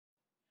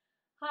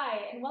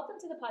Hi, and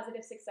welcome to the Positive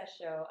Success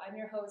Show. I'm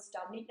your host,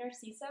 Dominique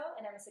Narciso,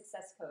 and I'm a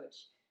success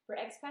coach for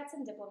expats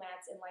and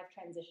diplomats in life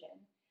transition.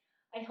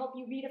 I help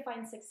you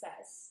redefine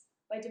success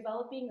by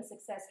developing the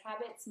success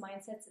habits,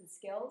 mindsets, and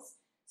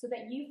skills so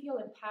that you feel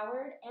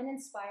empowered and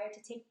inspired to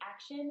take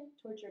action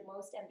towards your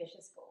most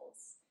ambitious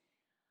goals.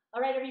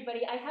 All right,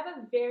 everybody, I have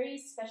a very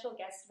special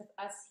guest with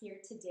us here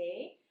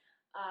today.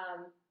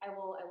 I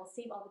will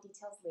save all the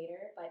details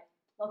later, but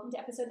welcome to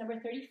episode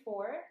number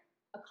 34,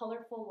 A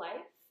Colorful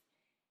Life.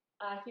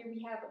 Here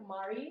we have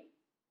Mari.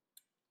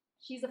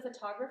 She's a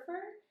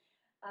photographer,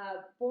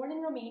 born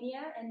in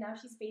Romania, and now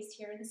she's based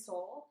here in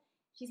Seoul.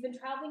 She's been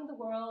traveling the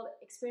world,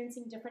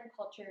 experiencing different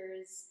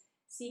cultures,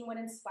 seeing what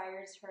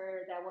inspires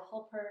her that will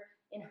help her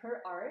in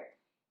her art.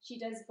 She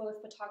does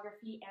both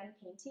photography and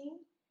painting.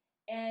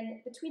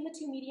 And between the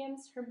two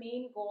mediums, her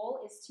main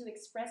goal is to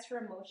express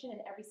her emotion in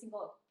every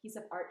single piece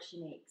of art she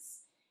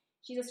makes.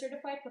 She's a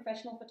certified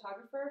professional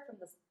photographer from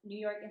the New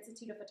York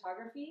Institute of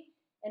Photography,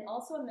 and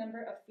also a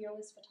member of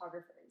Fearless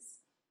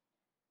Photographers.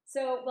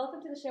 So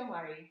welcome to the show,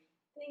 Mari.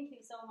 Thank you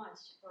so much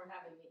for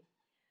having me.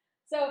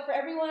 So for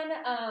everyone,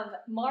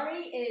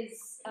 Mari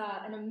is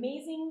an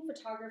amazing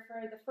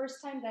photographer. The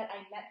first time that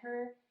I met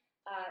her,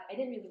 I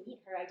didn't really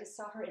meet her. I just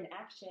saw her in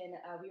action.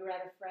 We were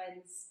at a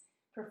friend's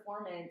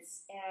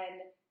performance, and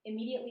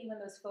immediately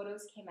when those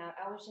photos came out,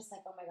 I was just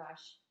like, oh my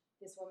gosh,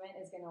 this woman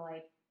is gonna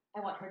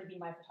I want her to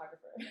be my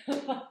photographer.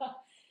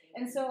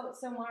 And so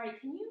Mari,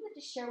 can you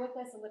just share with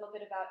us a little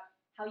bit about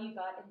how you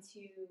got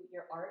into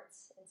your art,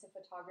 into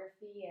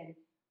photography, and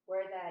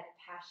where that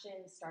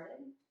passion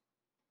started?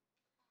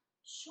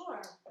 Sure.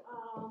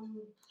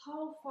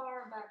 How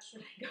far back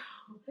should I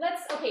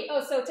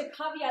go? So to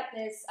caveat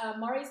this,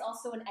 Mari's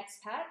also an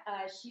expat.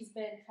 She's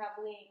been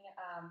traveling,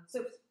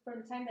 so from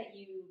the time that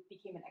you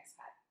became an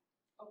expat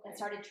and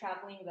started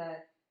traveling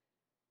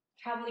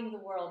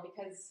the world,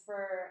 because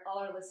for all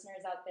our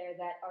listeners out there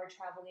that are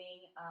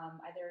traveling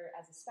either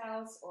as a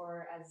spouse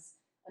or as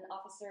an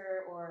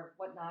officer or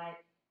whatnot,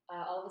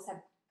 all of us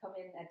have come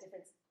in at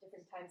different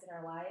times in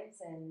our lives,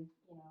 and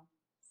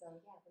so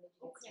yeah, when did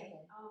you get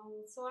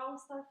started? So I will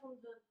start from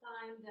the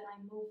time that I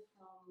moved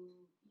from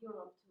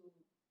Europe to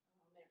America.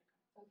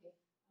 Okay.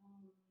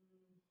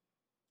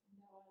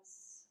 That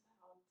was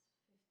about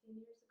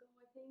 15 years ago,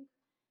 I think.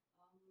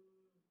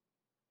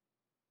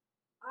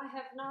 I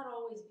have not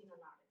always been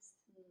an artist,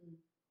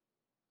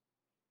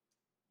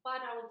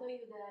 but I will tell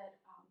you that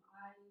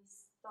I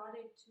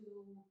started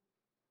to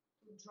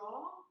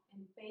draw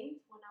and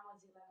paint when I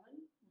was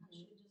 11.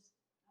 Actually,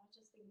 I was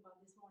just thinking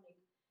about this morning.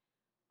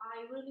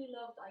 I really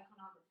loved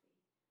iconography.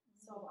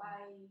 So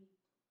I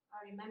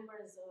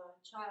remember as a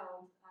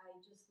child, I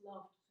just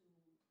loved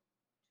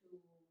to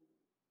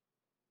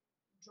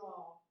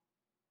draw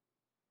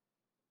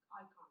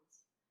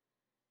icons.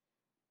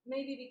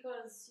 Maybe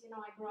because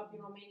I grew up in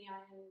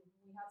Romania and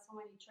we had so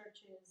many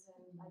churches,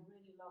 and I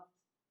really loved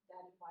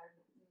that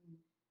environment.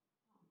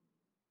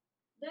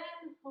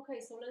 Then,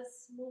 so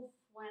let's move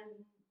when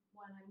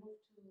I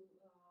moved to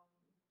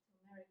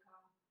America.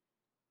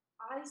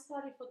 I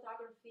studied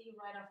photography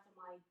right after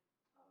my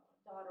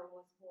daughter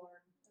was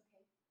born.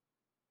 Okay.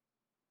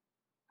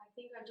 I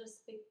think I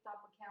just picked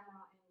up a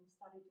camera and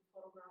started to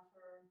photograph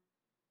her, and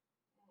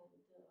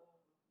everything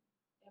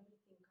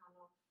kind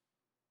of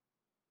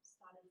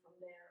started from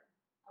there.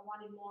 I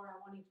wanted more.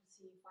 I wanted to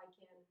see if I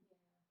can make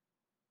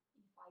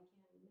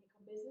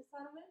a business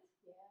out of it.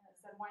 Yeah. I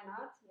said, why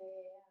not?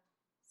 Yeah.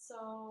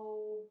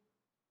 So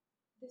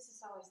this is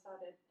how I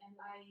started, and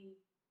I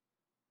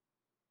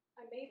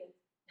made it.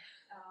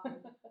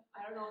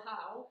 I don't know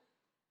how.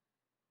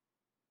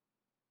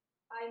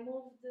 I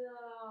moved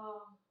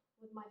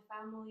with my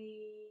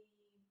family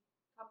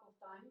a couple of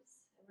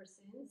times ever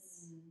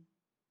since.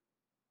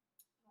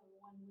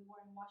 When we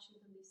were in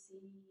Washington, D.C.,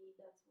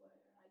 that's where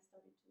I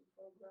started to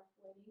photograph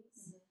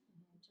weddings,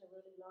 which I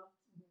really loved.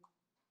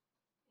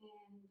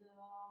 And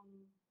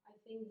I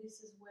think this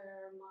is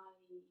where my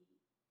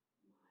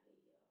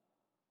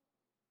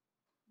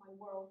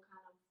world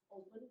kind of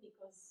opened,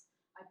 because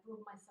I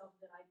proved myself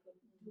that I could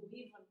do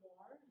even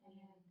more, and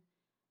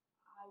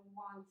I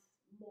want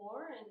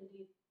more, and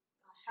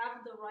I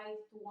have the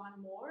right to want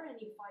more, and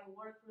if I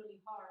work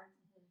really hard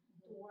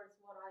towards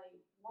what I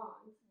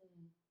want,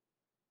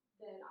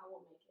 then I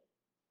will make it.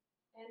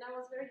 And I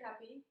was very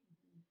happy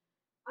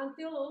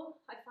until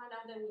I found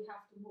out that we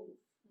have to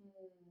move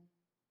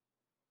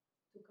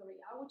to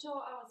Korea, which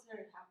I was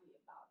very happy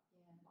about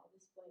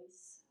this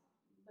place.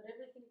 But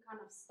everything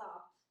kind of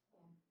stopped,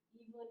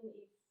 even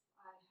if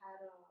I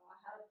had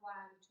a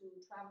plan to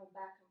travel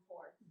back and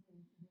forth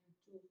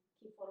to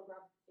keep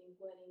photographing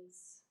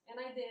weddings, and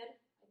I did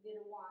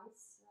it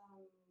once,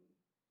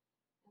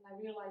 and I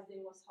realized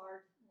it was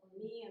hard on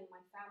me and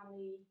my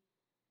family.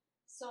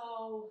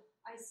 So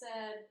I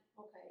said,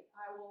 okay,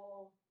 I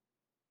will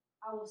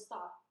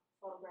stop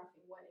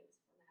photographing weddings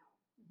for now,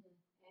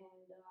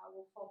 and I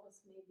will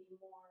focus maybe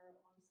more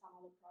on some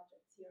other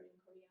projects here in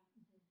Korea.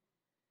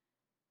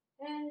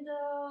 And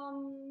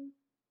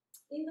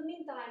in the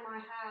meantime, I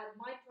had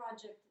my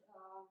project,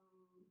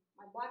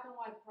 my black and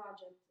white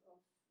project of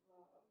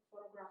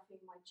photographing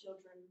my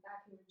children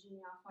back in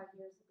Virginia 5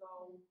 years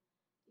ago.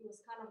 It was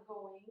kind of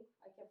going.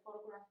 I kept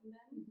photographing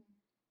them.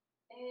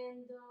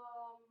 And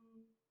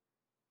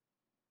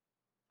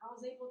I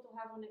was able to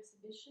have an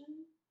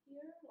exhibition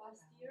here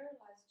last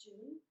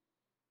June.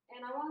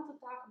 And I want to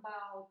talk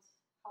about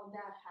how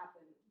that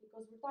happened,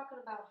 because we're talking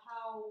about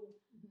how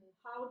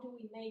do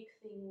we make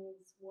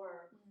things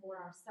work for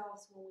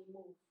ourselves when we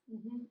move,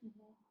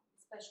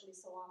 especially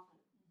so often.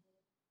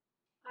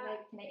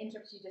 Can I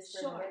interrupt you just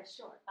for a minute?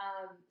 Sure.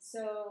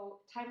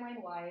 So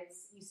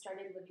timeline-wise, you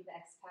started living the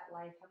expat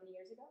life how many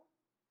years ago?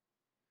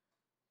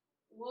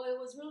 Well, it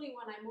was really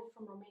when I moved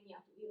from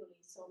Romania to Italy,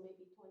 so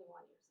maybe 21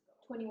 years ago.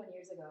 21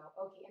 years ago.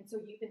 Okay, and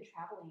so you've been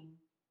traveling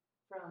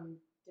from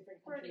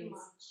different countries. Pretty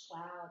much.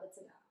 Wow, that's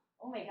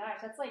oh my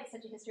gosh, that's like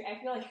such a history. I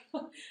feel like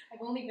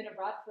I've only been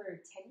abroad for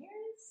 10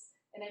 years,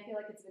 and I feel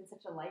like it's been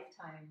such a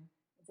lifetime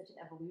and such an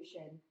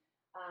evolution.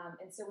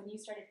 And so when you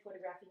started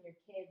photographing your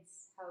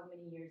kids, how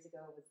many years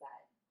ago was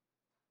that?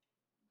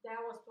 That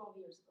was 12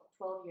 years ago.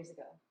 12 years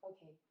ago.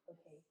 Okay,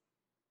 great.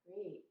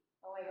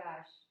 Oh my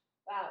gosh.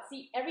 Wow.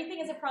 See, everything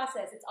is a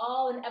process. It's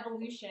all an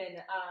evolution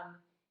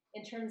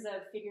in terms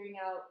of figuring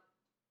out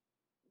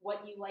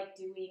what you like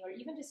doing, or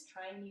even just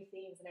trying new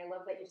things. And I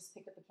love that you just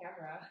picked up a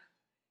camera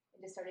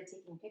and just started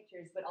taking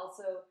pictures, but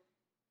also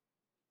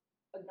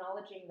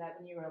acknowledging that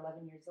when you were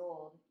 11 years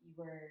old, you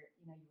were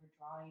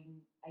drawing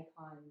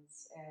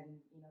icons,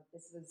 and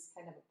this was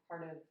kind of a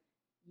part of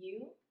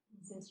you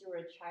since you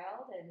were a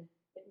child, and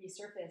it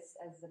resurfaced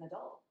as an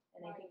adult.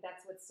 And I think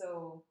that's what's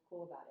so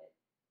cool about it.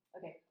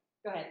 Okay,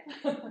 go ahead.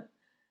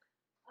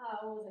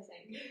 What was I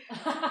saying?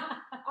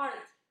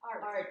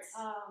 Art.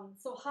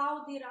 So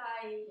how did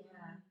I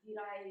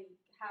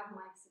have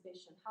my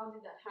exhibition? How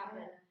did that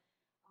happen?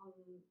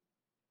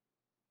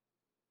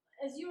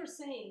 As you were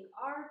saying,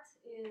 art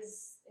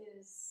is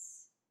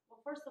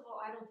well, first of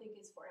all, I don't think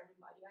it's for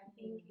everybody. I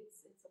think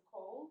it's a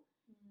call,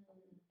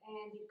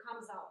 and it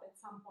comes out at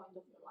some point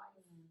of your life.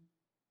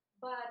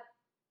 But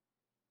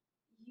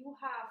you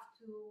have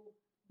to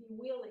be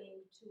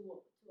willing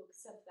to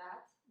accept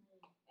that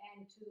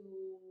and to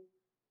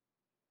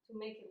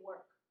make it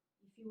work.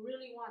 If you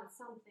really want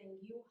something,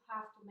 you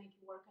have to make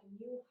it work, and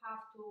you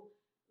have to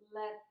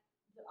let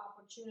the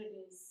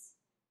opportunities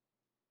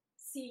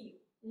see you.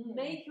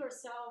 Make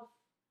yourself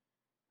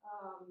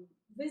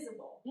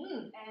visible.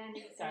 And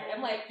sorry,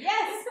 I'm like,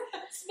 yes,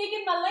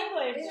 speaking my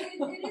language.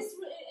 It is,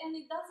 and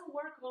it doesn't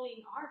work only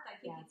in art. I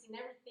think it's in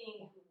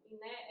everything, in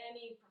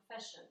any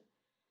profession.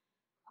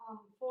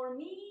 For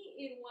me,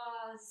 it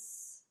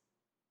was,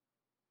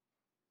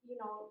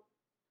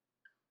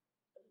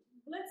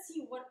 let's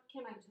see, what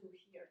can I do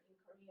here in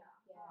Korea?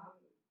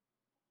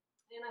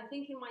 And I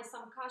think in my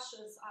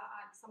subconscious,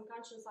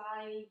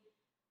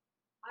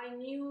 I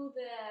knew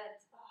that.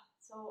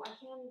 So I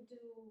can't do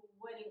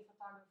wedding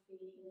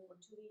photography for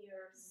 2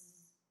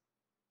 years.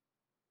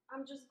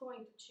 I'm just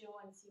going to chill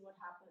and see what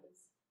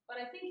happens.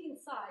 But I think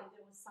inside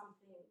there was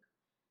something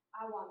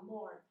I want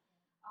more.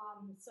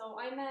 So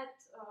I met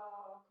a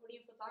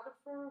Korean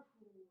photographer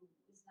who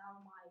is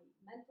now my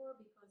mentor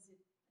because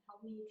it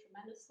helped me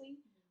tremendously.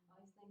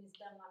 His name is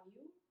Ben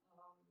Lam-yu.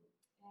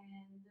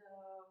 And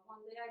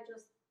one day I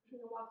just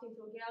walked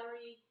into a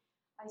gallery.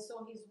 I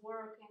saw his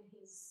work and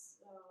his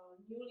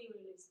newly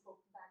released book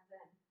back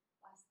then,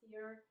 last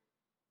year.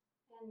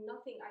 And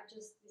nothing, I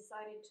just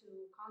decided to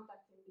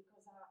contact him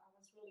because I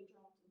was really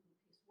drawn to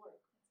his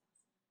work.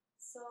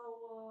 So,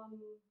 and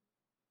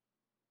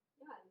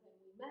then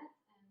we met,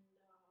 and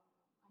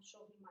I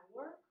showed him my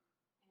work,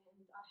 and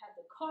I had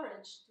the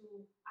courage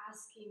to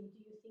ask him, do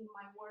you think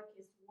my work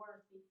is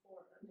worthy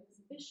for an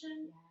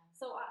exhibition?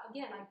 So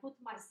again, I put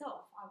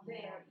myself out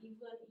there,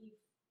 even if,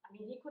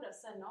 he could have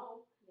said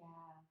no,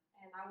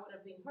 and I would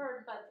have been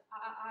hurt, but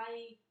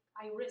I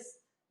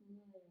risked.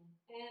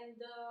 And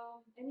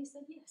he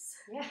said yes.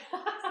 He said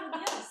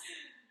yes.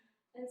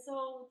 And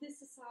so this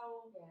is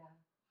how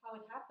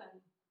it happened.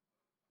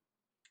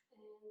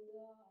 And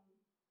then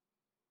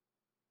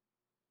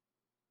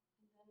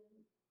a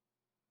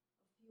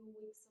few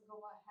weeks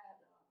ago, I had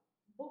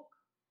a book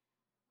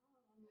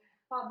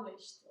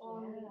published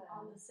on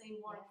the same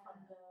work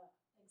from the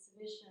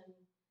exhibition,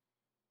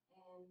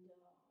 and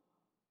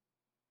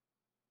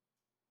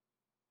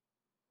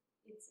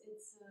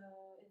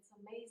it's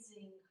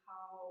amazing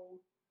how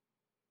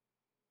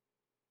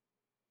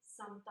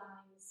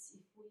sometimes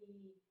if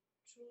we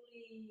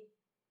truly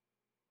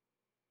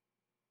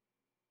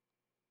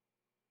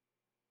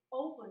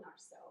open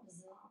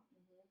ourselves up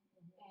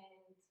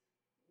and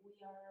we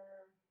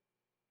are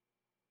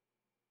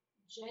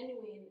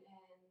genuine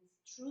and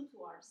true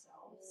to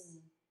ourselves,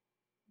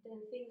 then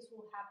things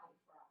will happen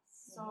for us.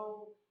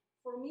 So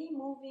for me,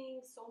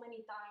 moving so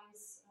many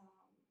times,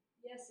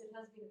 yes, it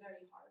has been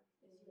very hard,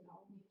 as you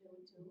know, you do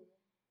it too.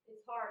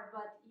 It's hard,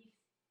 but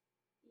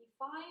if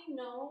I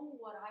know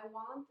what I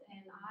want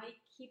and I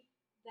keep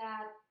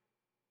that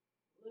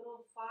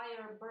little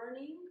fire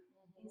burning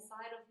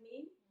inside of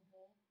me,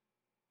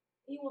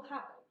 it will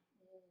happen.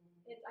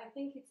 I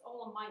think it's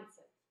all a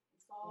mindset.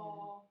 It's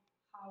all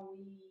how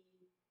we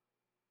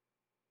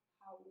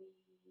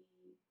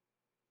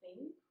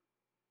think,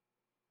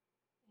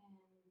 and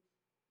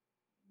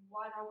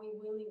what are we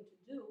willing to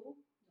do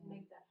to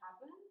make that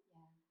happen?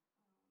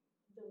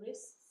 The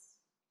risks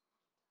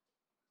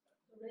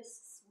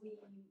we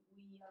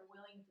are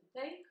willing to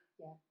take,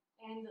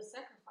 and the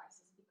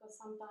sacrifices, because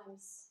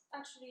sometimes,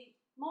 actually,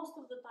 most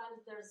of the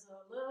times, there's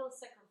a little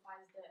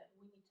sacrifice that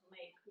we need to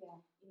make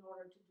in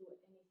order to do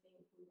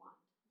anything we want.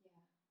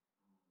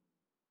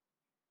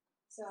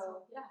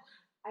 So yeah,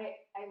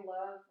 I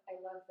love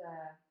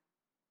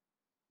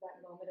that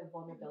moment of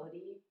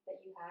vulnerability that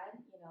you had.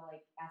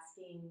 Like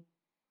asking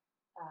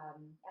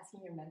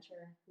your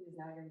mentor, who is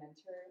now your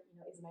mentor,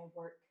 is my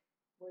work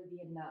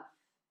worthy enough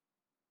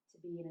to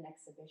be in an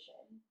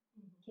exhibition?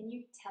 Can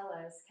you tell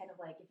us, kind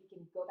of like, if you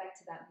can go back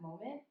to that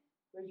moment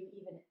where you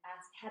even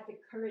had the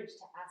courage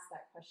to ask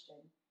that question?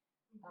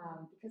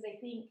 Because I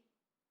think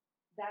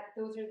that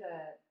those are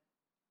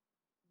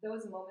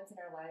those moments in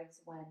our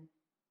lives when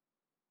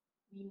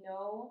we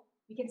know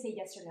we can say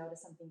yes or no to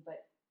something,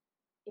 but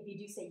if you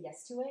do say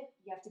yes to it,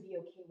 you have to be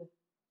okay with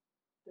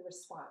the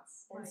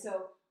response. And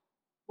so,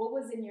 what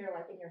was in your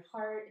heart, in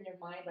your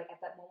mind, like at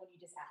that moment you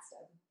just asked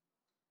him?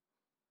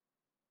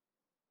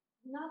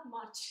 Not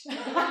much, to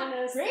be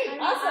honest. Great,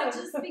 awesome.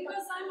 Just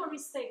because I'm a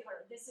risk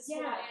taker. This is who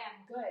I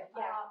am. Good,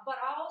 yeah.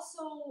 But I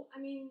also, I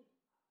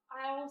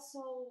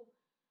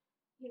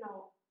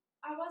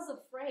was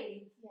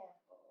afraid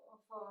of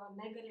a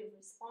negative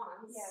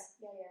response.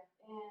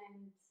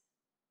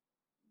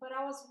 But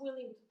I was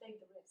willing to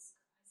take the risk.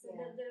 I said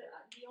that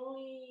the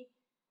only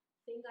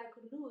thing I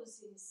could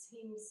lose is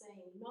him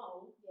saying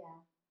no.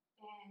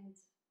 And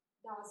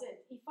that was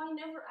it. If I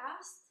never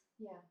asked,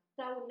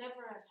 that would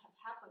never have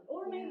happened.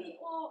 Or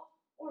maybe,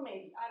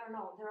 I don't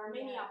know. There are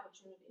many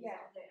opportunities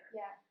out there.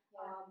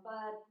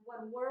 But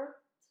what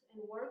worked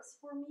and works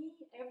for me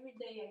every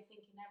day, I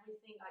think, in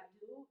everything I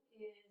do,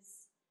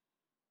 is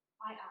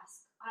I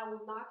ask. I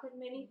will knock at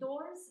many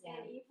doors,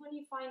 and even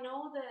if I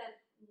know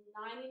that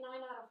 99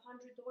 out of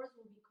 100 doors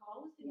will be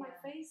closed in my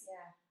face,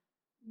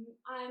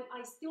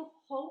 I still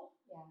hope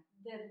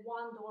that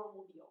one door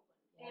will be open.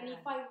 And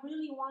if I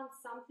really want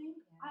something,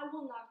 I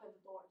will knock at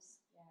the doors.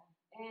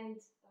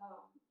 And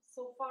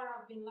so far,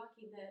 I've been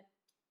lucky that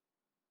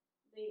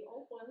they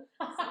open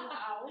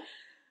somehow.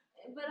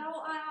 But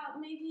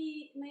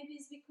maybe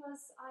it's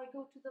because I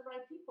go to the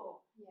right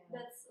people.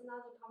 That's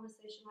another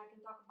conversation. I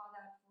can talk about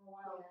that for a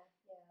while.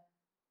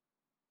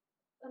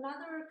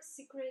 Another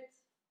secret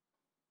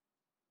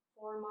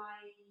for my,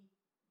 I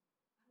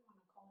don't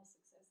want to call it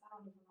success. I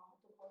don't even know how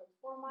to call it.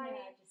 For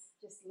my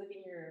just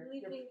living your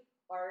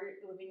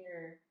art, living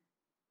your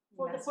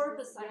for the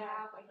purpose I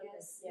have, I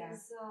guess,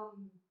 is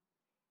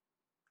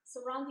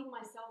surrounding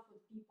myself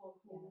with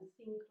people who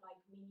think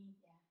like me,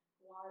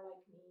 who are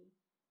like me.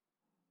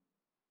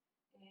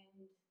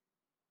 And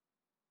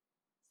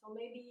so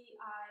maybe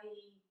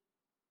I'm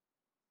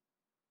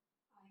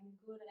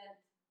good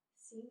at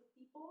seeing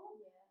people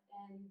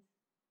and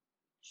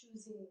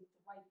choosing the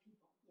right people.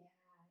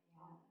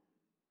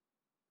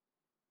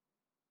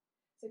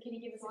 So can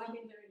you give us I've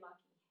been very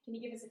lucky. Can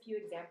you give us a few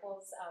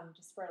examples,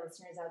 just for our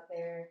listeners out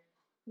there?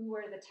 Who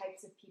were the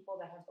types of people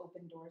that have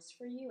opened doors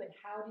for you, and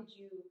how did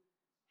you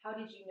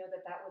know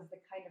that was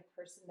the kind of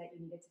person that you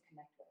needed to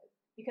connect with?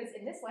 Because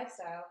in this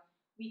lifestyle,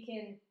 we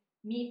can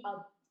meet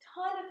a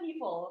ton of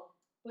people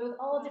with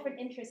all different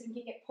interests, and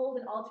we can get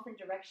pulled in all different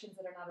directions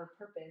that are not our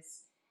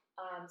purpose.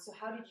 So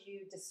how did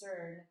you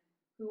discern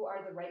who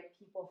are the right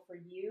people for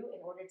you in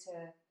order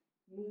to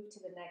move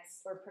to the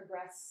next or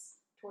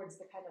progress towards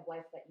the kind of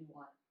life that you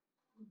want?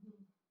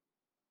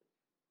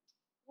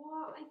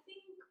 Well, I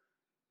think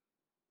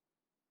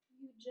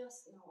you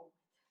just know it.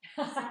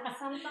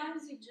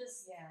 Sometimes you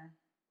just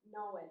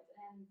know it.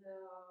 And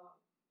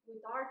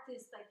with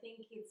artists, I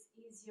think it's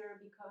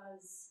easier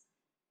because,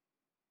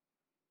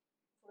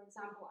 for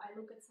example, I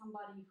look at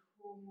somebody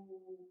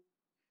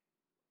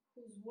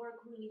whose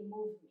work really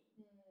moved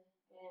me.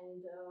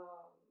 And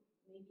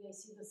maybe I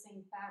see the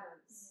same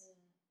patterns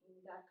in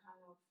that kind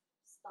of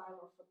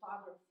style of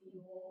photography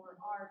or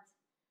art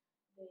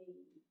they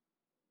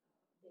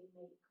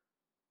make.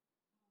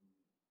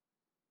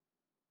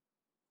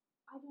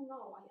 I don't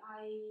know.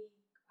 I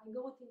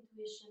go with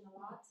intuition a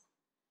lot,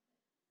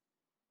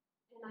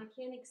 and I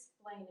can't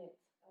explain it.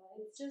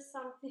 It's just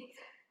something.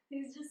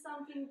 It's just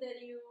something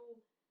that you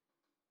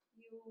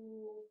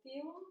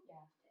feel,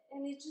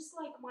 and it's just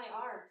like my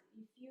art.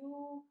 If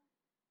you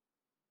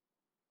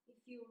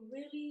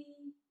really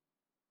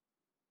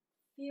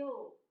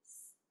feel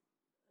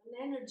an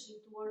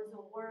energy towards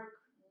the work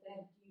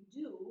that you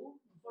do,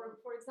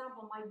 for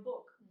example, my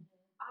book,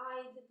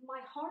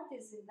 my heart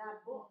is in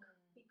that book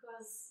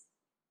because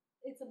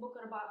it's a book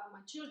about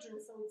my children,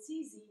 so it's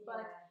easy.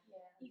 But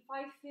if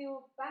I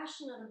feel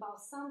passionate about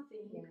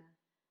something,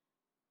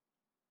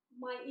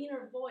 my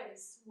inner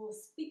voice will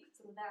speak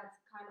through that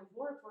kind of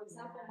work. For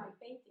example, my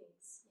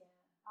paintings.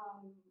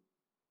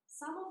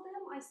 Some of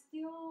them I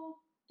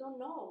still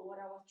don't know what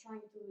I was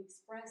trying to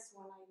express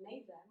when I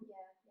made them.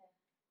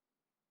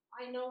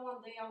 I know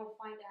one day I will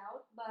find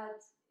out, but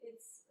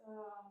it's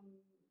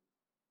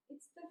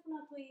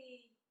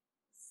definitely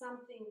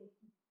something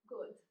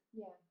good.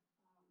 Yeah.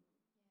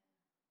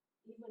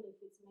 Even if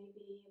it's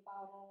maybe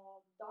about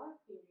a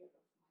dark period of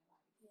my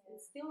life. Yeah.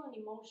 It's still an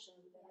emotion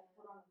that I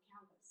put on a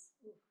canvas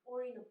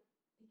or in a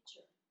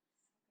picture.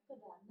 Look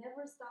at that.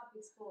 Never stop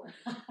exploring.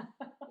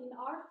 In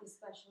art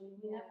especially,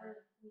 we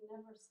never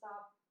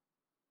stop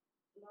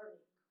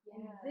learning. Yeah.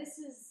 And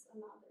this is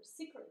another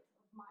secret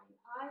of mine.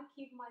 I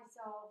keep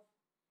myself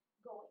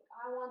going.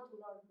 I want to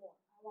learn more.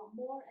 I want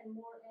more and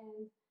more,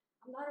 and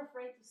I'm not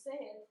afraid to say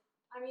it.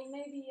 I mean,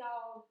 maybe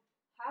I'll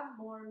have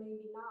more,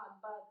 maybe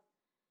not, but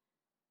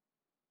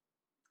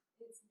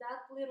it's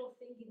that little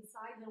thing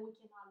inside that we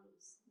cannot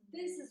lose.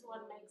 This is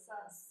what makes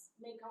us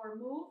make our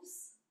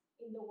moves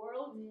in the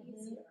world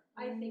easier.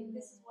 I think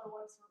this is what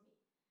works for me.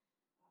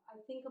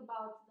 I think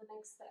about the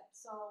next step.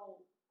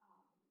 So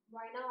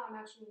right now I'm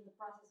actually in the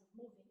process of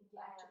moving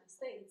back to the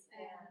States,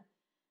 and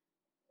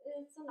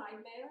it's a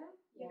nightmare,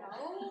 you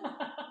know,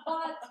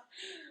 but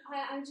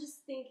I'm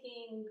just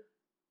thinking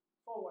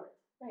forward.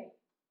 Right.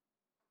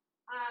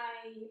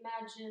 I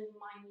imagine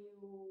my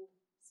new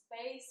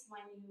space,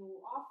 my new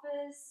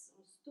office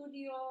or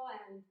studio,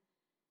 and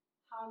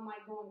how am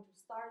I going to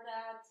start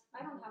that?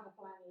 I don't have a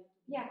plan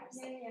yet.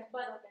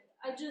 But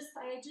I just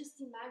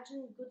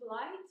imagine good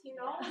light, you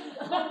know, all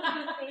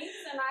the things,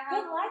 and I have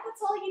good light.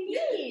 That's all you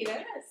need.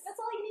 Yes. That's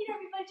all you need,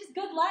 everybody. Just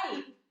good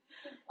light.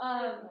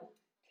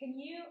 Can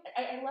you?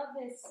 I love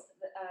this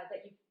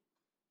that you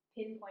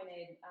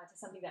pinpointed to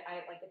something that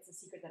I like. It's a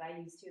secret that I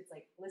use too. It's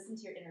like listen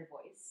to your inner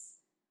voice.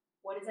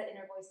 What is that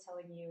inner voice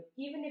telling you?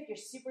 Even if you're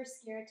super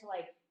scared to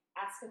like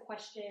ask a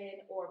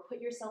question or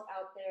put yourself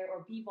out there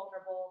or be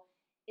vulnerable,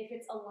 if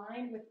it's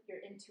aligned with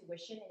your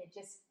intuition and it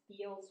just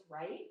feels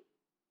right,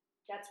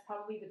 that's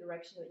probably the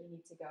direction that you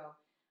need to go.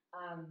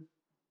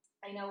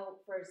 I know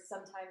for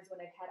sometimes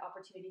when I've had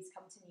opportunities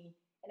come to me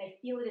and I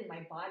feel it in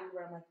my body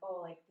where I'm like,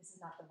 oh, like this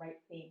is not the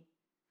right thing.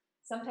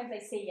 Sometimes I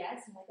say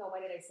yes, I'm like, oh,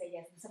 why did I say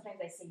yes? And sometimes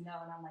I say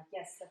no, and I'm like,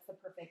 yes, that's the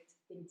perfect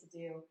thing to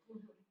do.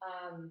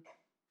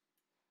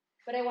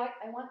 But I want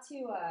to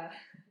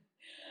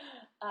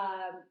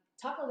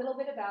talk a little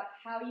bit about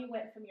how you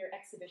went from your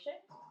exhibition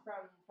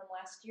from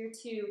last year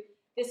to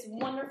this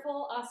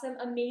wonderful, awesome,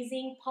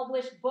 amazing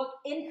published book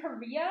in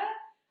Korea.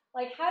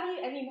 Like, how do you?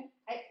 I mean,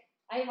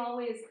 I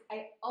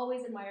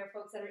always admire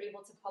folks that are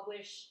able to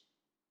publish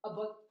a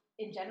book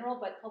in general,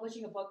 but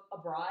publishing a book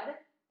abroad,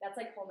 that's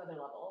like a whole nother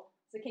level.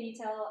 So can you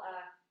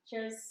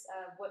share us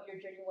what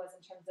your journey was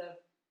in terms of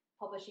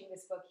publishing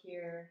this book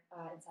here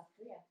in South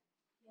Korea?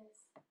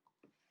 Yes.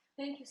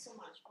 Thank you so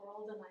much for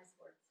all the nice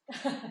words.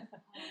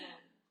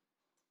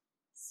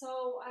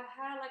 So I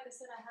had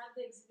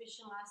the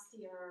exhibition last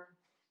year,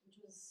 which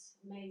was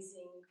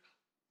amazing.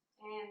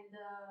 And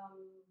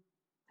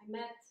I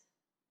met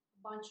a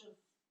bunch of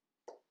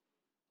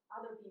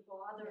other people,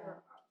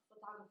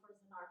 photographers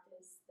and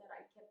artists that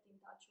I kept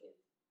in touch with.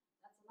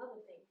 That's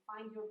another thing.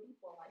 Find your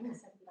people, like I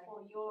said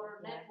before, your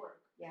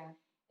network. Yeah.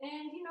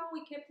 And, you know,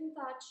 we kept in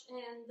touch,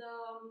 and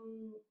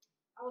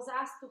I was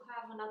asked to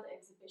have another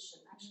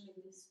exhibition, actually,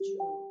 this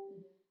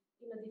June,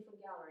 in a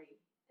different gallery.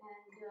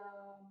 And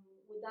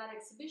with that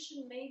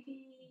exhibition,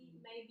 maybe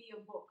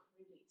a book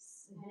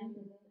release. And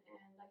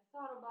I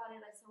thought about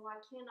it. I said, well,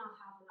 I cannot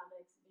have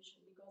another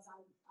exhibition because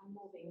I'm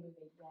moving.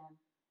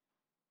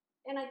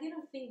 And I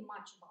didn't think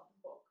much about the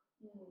book.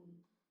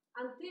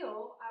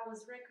 Until I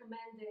was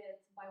recommended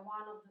by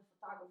one of the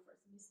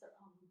photographers, Mr.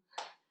 Thank you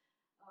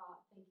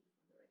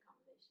for the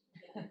recommendation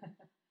again.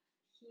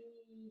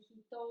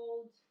 He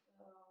told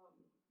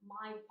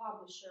my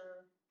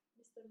publisher,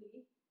 Mr.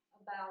 Lee,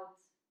 about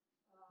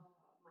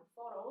my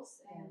photos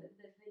and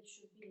that they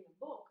should be in a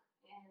book.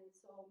 And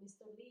so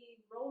Mr.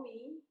 Lee wrote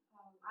me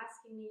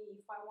asking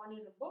me if I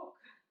wanted a book.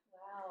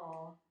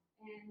 Wow.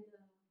 And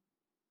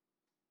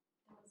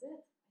that was it.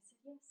 I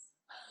said yes.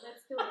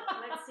 Let's do it.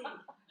 Let's see.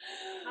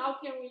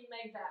 How can we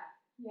make that?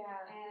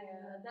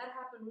 And that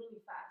happened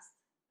really fast.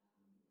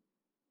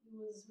 It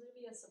was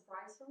really a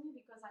surprise for me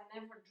because I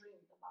never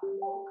dreamed about a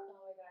book. Oh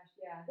my gosh,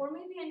 yeah. Or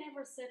maybe I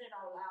never said it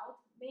out loud.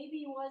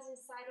 Maybe it was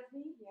inside of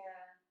me.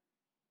 Yeah.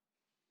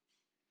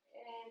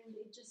 And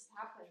it just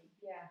happened.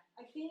 Yeah.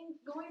 I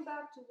think going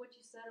back to what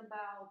you said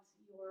about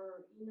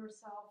your inner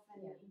self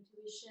and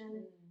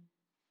intuition,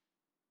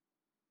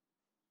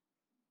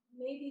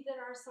 maybe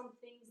there are some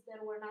things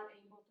that we're not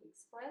able to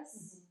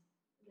express.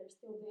 They're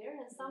still there,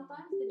 and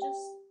sometimes they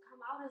just come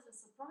out as a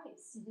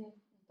surprise.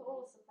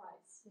 Total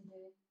surprise.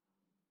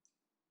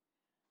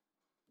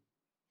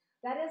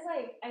 That is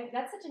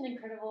that's such an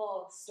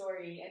incredible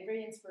story and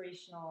very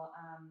inspirational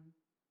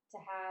to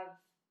have,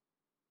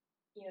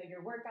 you know,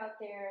 your work out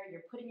there,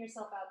 you're putting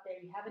yourself out there,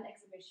 you have an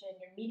exhibition,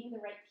 you're meeting the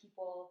right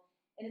people,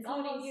 and it's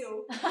including almost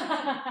you.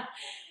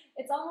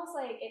 It's almost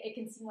like it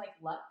can seem like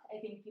luck.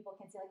 I think people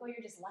can say like, oh,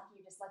 you're just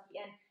lucky.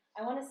 And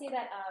I want to say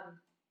that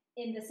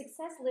in the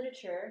success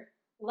literature,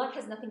 luck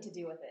has nothing to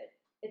do with it.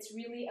 It's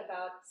really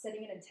about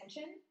setting an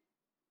intention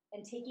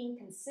and taking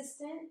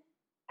consistent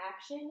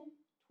action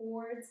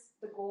towards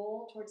the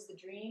goal, towards the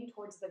dream,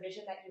 towards the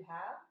vision that you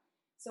have.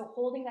 So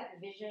holding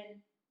that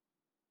vision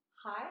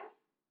high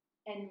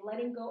and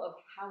letting go of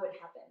how it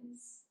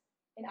happens.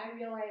 And I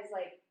realize,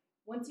 like,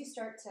 once you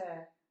start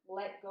to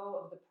let go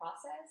of the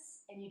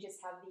process and you just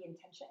have the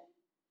intention,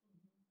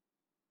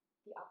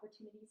 the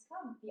opportunities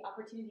come. The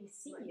opportunities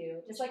see you.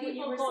 Just like what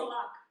you were saying.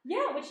 Luck.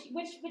 Yeah,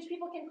 which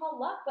people can call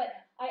luck, but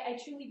I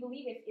truly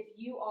believe if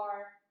you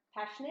are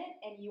passionate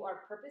and you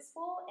are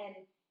purposeful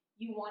and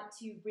you want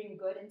to bring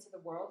good into the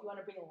world, you want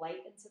to bring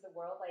light into the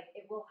world, like,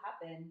 it will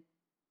happen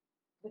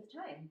with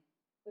time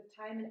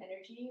and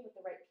energy, with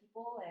the right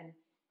people. And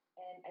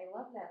I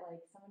love that,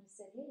 like, someone just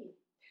said, hey,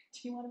 do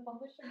you want to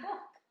publish a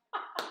book?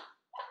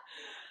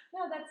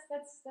 No, that's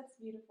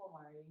beautiful,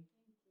 Mari.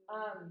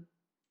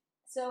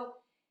 So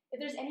if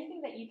there's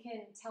anything that you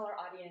can tell our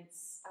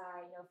audience,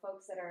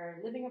 folks that are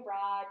living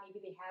abroad,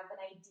 maybe they have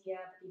an idea,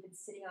 but they've been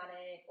sitting on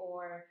it,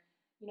 or,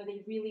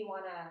 they really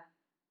want to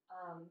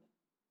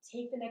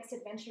take the next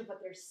adventure,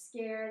 but they're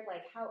scared,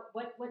 like,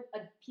 what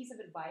a piece of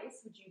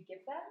advice would you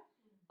give them?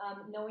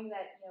 Knowing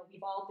that,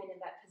 we've all been in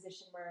that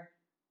position where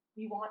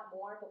we want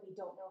more, but we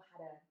don't know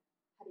how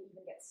to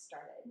even get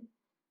started.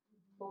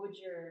 What would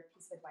your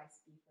piece of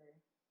advice be for?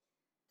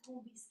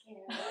 Don't be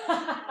scared.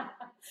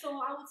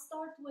 So I would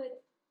start with,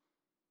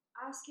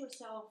 ask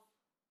yourself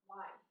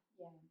why.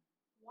 Yeah.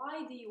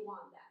 Why do you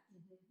want that?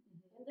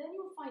 And then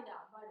you'll find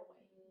out right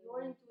away.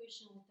 Your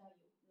intuition will tell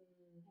you.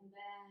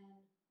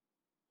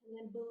 And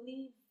then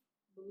believe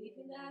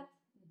in that,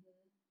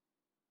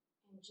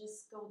 and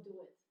just go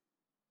do it.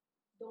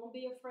 Don't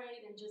be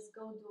afraid and just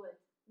go do it.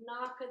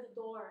 Knock at the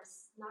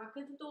doors,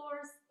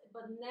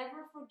 but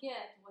never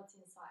forget what's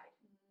inside.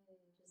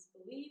 Just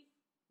believe,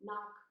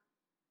 knock,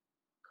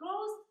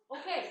 close.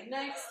 Okay,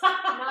 next.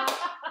 Knock,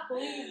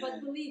 believe,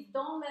 but believe.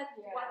 Don't let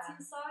what's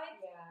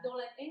inside. Don't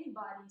let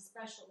anybody,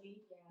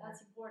 especially.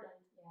 That's important.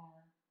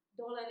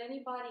 Don't let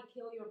anybody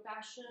kill your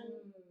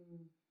passion.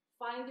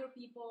 Find your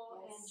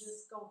people and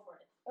just go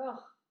for it.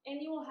 And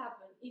it will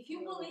happen. If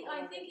you believe,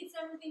 I think it's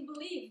everything.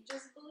 Believe.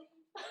 Just believe.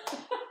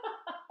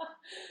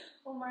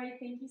 Well, Mari,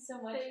 thank you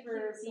so much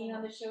for being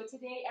on the show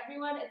today.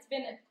 Everyone, it's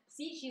been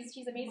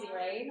she's amazing,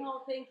 right?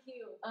 No, thank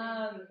you.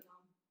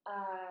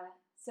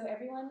 So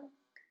everyone,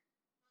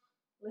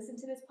 listen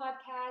to this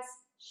podcast,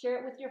 share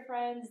it with your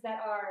friends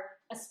that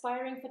are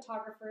aspiring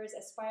photographers,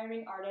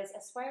 aspiring artists,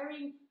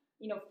 aspiring,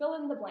 fill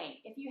in the blank.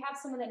 If you have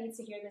someone that needs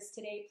to hear this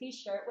today, please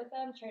share it with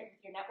them, share it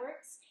with your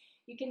networks.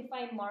 You can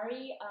find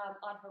Mari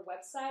on her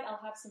website.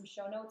 I'll have some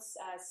show notes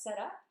set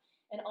up,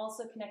 and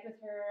also connect with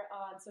her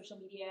on social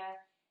media.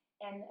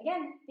 And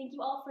again, thank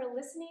you all for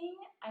listening.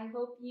 I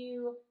hope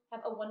you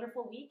have a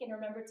wonderful week, and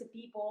remember to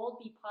be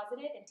bold, be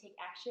positive, and take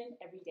action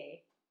every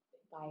day.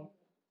 Bye.